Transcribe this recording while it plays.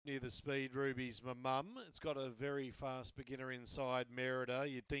near the speed, Ruby's My Mum. It's got a very fast beginner inside, Merida.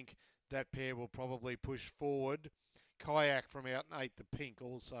 You'd think that pair will probably push forward. Kayak from out in 8, the pink,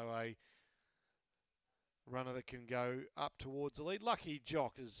 also a runner that can go up towards the lead. Lucky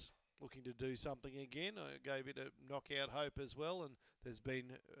Jock is looking to do something again. I gave it a knockout hope as well, and there's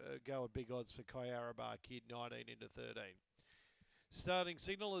been a go at big odds for Albion-Park-Sunday-31072022-Race-12. 19 into 13. Starting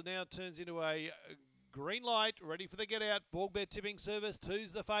signal now turns into a green light, ready for the get out. Borgbet tipping service.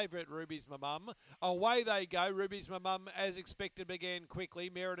 2's the favourite, Ruby's My Mum. Away they go. Ruby's My Mum, as expected, began quickly.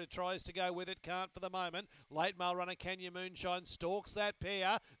 Merida tries to go with it, can't for the moment. Late mail runner Canyon Moonshine stalks that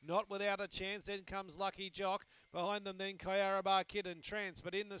pair, not without a chance. Then comes Lucky Jock. Behind them then Kayaraba Kid and Trance,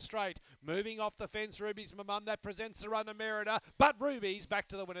 but in the straight, moving off the fence, Ruby's My Mum. That presents the runner Merida, but Ruby's back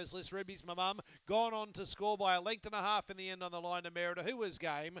to the winners list. Ruby's My Mum gone on to score by a length and a half in the end on the line to Merida, who was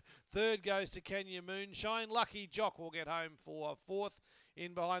game. Third goes to Canyon Moonshine. Lucky Jock will get home for fourth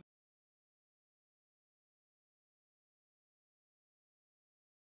in behind.